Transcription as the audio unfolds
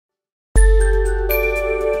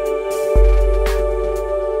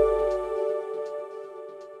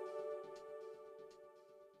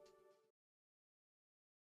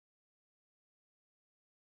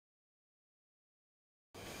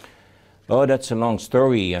Oh, that's a long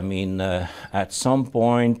story. I mean, at some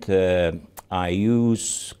point I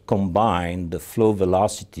combined the flow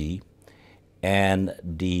velocity and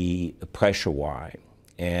the pressure Y.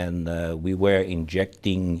 And we were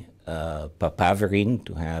injecting papaverine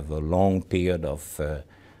to have a long period of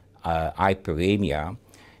hyperemia.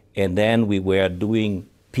 And then we were doing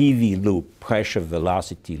PV loop, pressure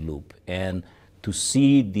velocity loop. And to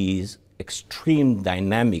see these extreme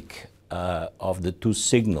dynamic of the two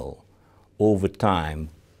signals over time,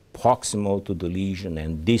 proximal to the lesion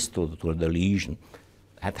and distal to the lesion,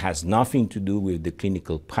 that has nothing to do with the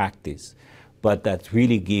clinical practice, but that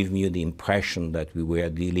really gave me the impression that we were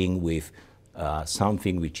dealing with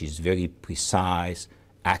something which is very precise,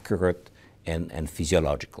 accurate, and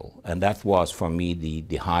physiological. And that was, for me,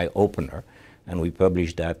 the high opener. And we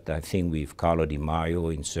published that, I think, with Carlo Di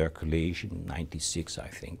Maio in Circulation in '96, I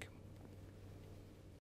think.